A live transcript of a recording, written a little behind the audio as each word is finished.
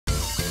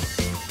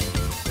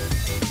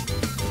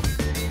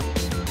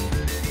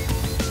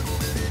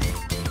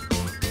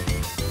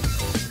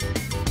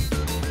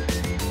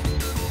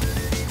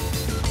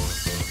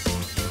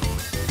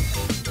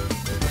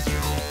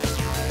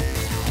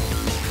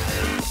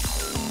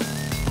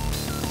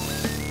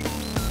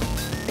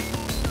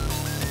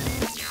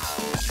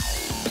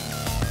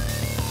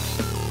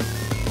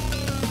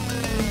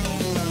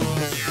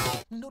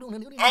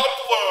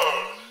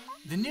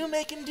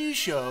make and do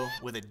show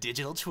with a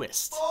digital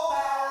twist.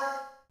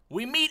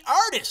 We meet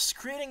artists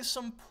creating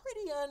some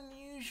pretty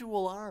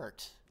unusual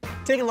art.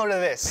 Take a look at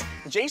this.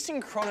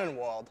 Jason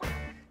Cronenwald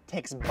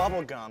takes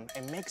bubble gum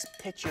and makes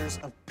pictures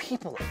of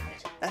people in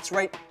it. That's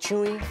right,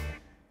 chewy,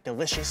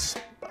 delicious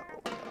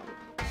bubble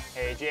gum.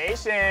 Hey,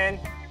 Jason.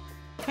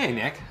 Hey,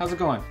 Nick. How's it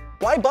going?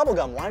 Why bubble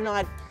gum? Why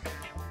not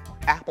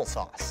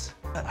applesauce?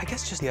 I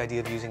guess just the idea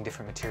of using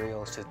different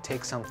materials to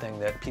take something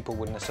that people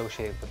wouldn't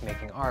associate with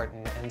making art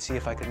and see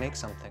if I could make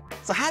something.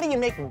 So how do you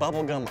make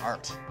bubblegum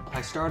art?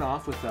 I start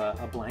off with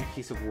a blank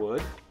piece of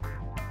wood.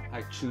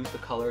 I choose the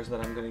colors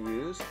that I'm going to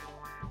use.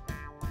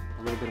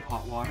 A little bit of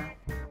hot water.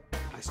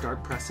 I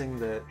start pressing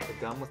the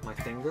gum with my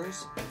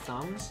fingers and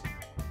thumbs.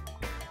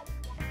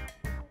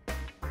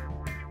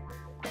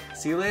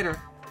 See you later.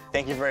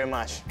 Thank you very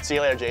much. See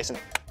you later, Jason.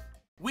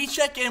 We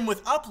check in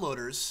with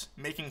uploaders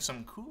making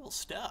some cool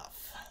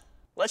stuff.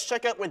 Let's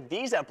check out what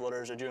these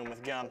uploaders are doing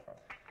with gum.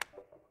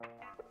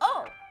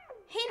 Oh,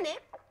 hey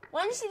Nick,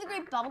 want to see the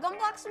great bubblegum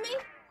box I made?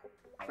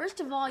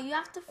 First of all, you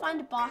have to find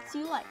a box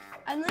you like,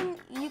 and then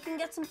you can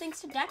get some things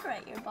to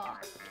decorate your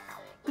box.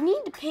 You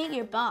need to paint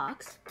your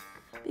box,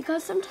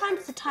 because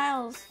sometimes the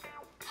tiles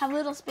have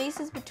little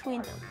spaces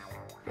between them.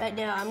 Right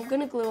now, I'm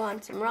gonna glue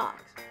on some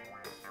rocks.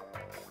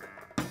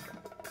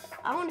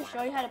 I want to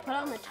show you how to put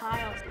on the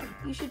tiles.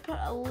 You should put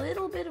a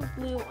little bit of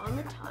glue on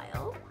the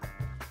tile,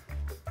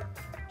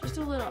 just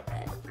a little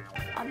bit,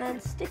 and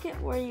then stick it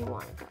where you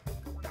want it to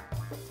go.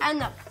 And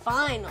the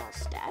final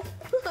step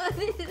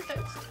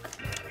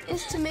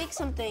is to make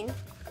something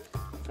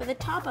for the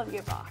top of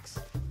your box.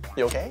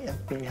 You okay? Yeah,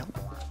 can you help?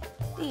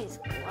 These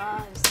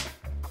gloves.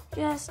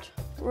 Just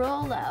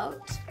roll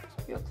out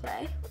your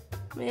clay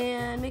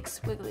and make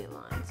squiggly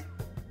lines.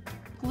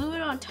 Glue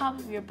it on top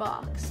of your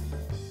box.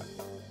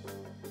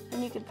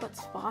 And you can put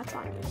spots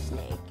on your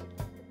snake.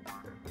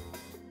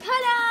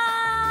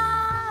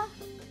 Ta-da!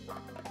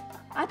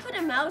 I put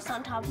a mouse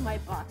on top of my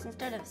box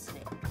instead of a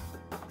snake.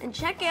 And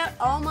check out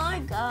all my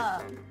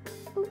gum.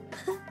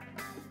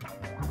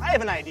 I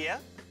have an idea.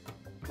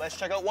 Let's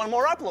check out one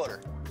more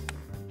uploader.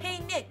 Hey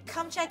Nick,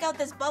 come check out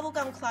this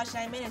bubblegum collage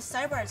that I made in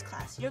cyber arts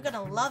class. You're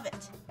gonna love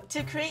it.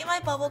 To create my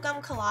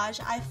bubblegum collage,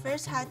 I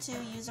first had to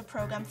use a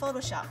program,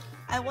 Photoshop.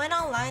 I went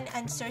online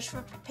and searched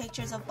for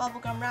pictures of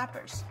bubblegum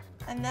wrappers.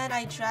 And then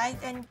I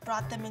dragged and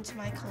brought them into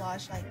my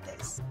collage like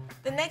this.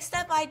 The next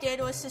step I did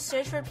was to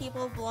search for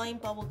people blowing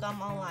bubblegum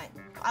online.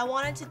 I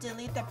wanted to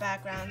delete the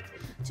background.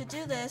 To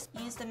do this,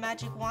 use the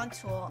magic wand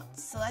tool,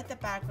 select the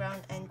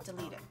background, and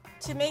delete it.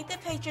 To make the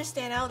picture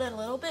stand out a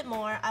little bit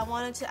more, I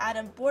wanted to add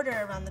a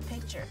border around the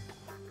picture.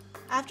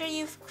 After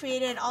you've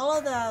created all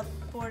of the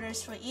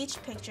borders for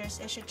each picture,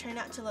 it should turn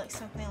out to look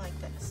something like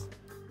this.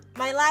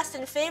 My last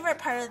and favorite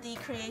part of the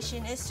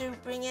creation is to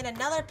bring in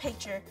another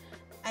picture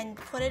and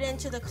put it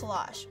into the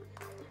collage.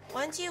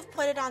 Once you've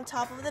put it on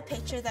top of the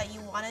picture that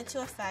you wanted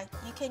to affect,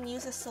 you can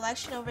use a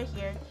selection over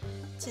here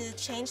to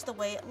change the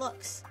way it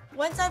looks.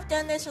 Once I've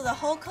done this with the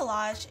whole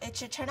collage, it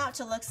should turn out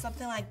to look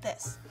something like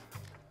this.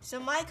 So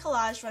my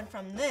collage went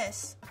from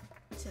this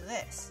to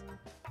this.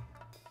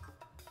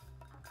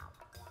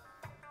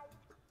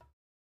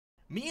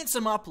 Me and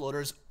some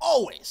uploaders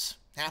always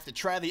have to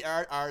try the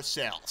art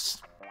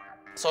ourselves.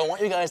 So I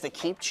want you guys to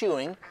keep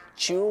chewing,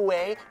 chew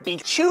away, be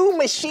chew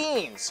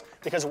machines.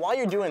 Because while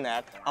you're doing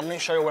that, I'm gonna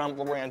show you what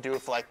we're gonna do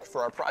for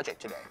our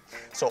project today.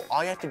 So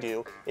all you have to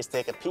do is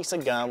take a piece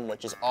of gum,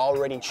 which is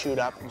already chewed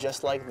up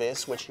just like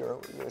this, which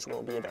yours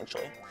will be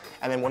eventually.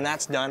 And then when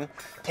that's done,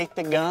 take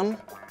the gum,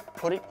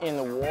 put it in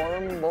the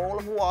warm bowl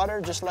of water,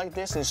 just like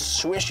this, and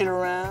swish it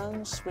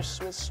around, swish,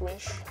 swish,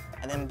 swish.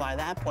 And then by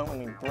that point, when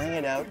we bring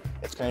it out,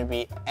 it's gonna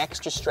be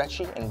extra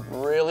stretchy and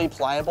really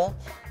pliable.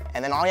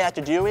 And then all you have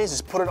to do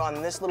is put it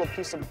on this little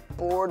piece of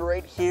board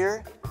right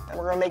here, and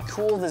we're gonna make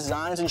cool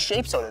designs and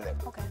shapes out of it.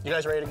 Okay. You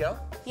guys ready to go?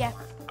 Yeah.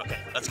 Okay,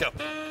 let's go.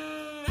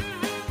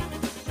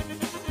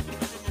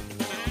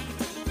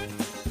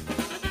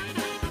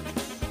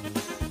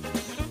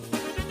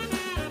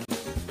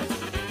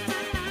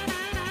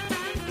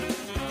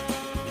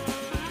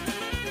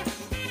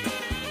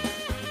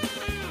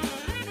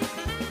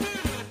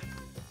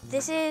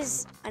 This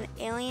is an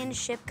alien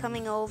ship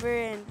coming over,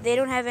 and they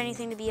don't have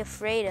anything to be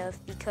afraid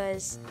of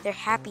because they're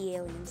happy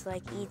aliens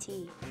like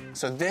E.T.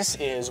 So this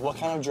is what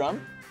kind of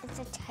drum? It's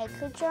a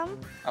taiko drum,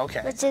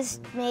 Okay. which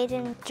is made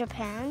in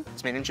Japan.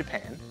 It's made in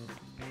Japan.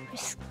 For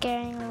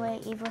scaring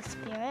away evil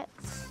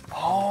spirits.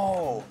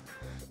 Oh.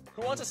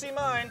 Who wants to see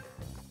mine?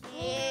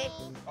 Yeah.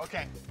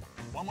 Okay.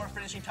 One more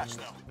finishing touch,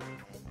 though.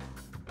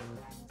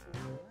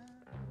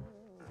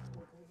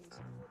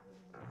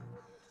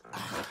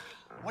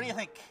 What do you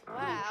think?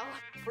 Wow.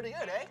 Pretty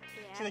good, eh?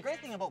 Yeah. See, the great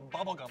thing about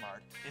bubblegum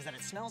art is that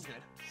it smells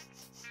good,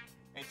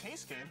 it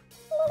tastes good,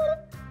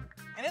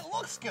 and it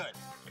looks good.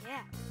 Yeah.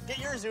 Get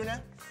yours,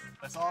 Una.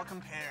 Let's all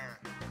compare.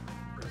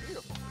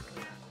 Beautiful.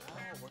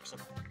 Oh, works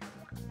of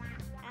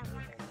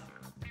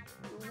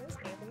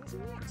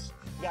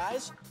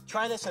Guys,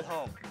 try this at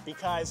home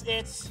because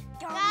it's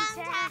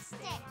Fantastic.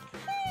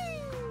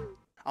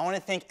 I want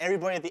to thank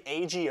everybody at the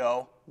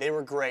AGO. They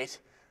were great.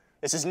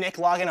 This is Nick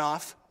logging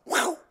off.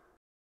 Wow.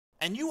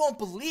 And you won't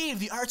believe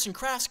the arts and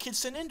crafts kids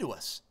sent in to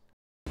us.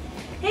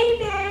 Hey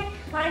Nick,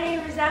 my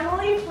name is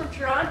Emily from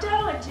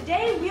Toronto, and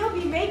today we'll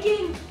be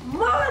making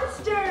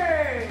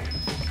monsters!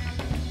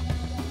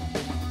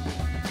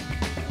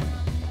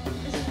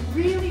 This is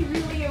really,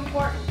 really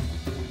important.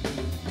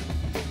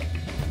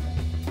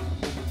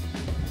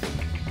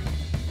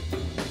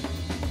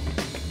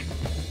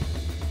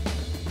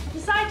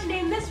 Decide to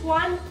name this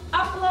one,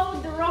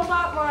 Upload the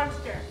Robot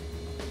Monster.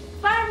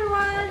 Bye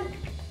everyone!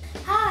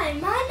 Hi,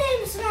 my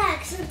name's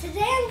Max, and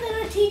today I'm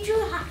going to teach you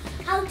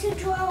how to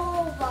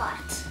draw a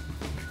robot.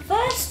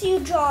 First, you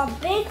draw a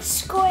big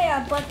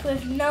square, but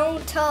with no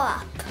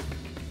top.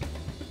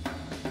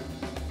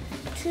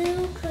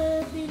 2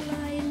 curvy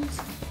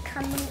lines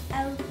coming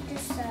out the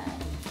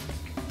side.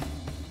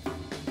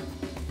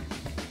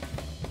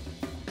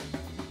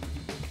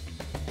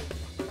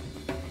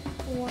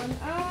 One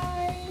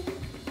eye,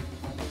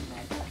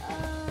 another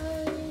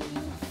eye,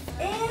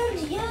 and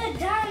you're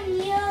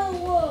done your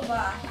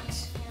robot.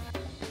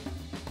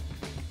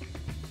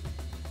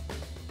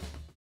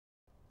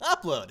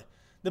 Upload,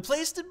 the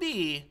place to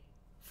be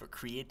for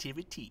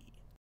creativity.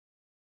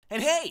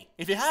 And hey,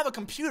 if you have a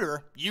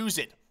computer, use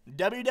it.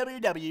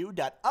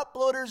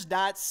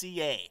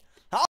 www.uploaders.ca.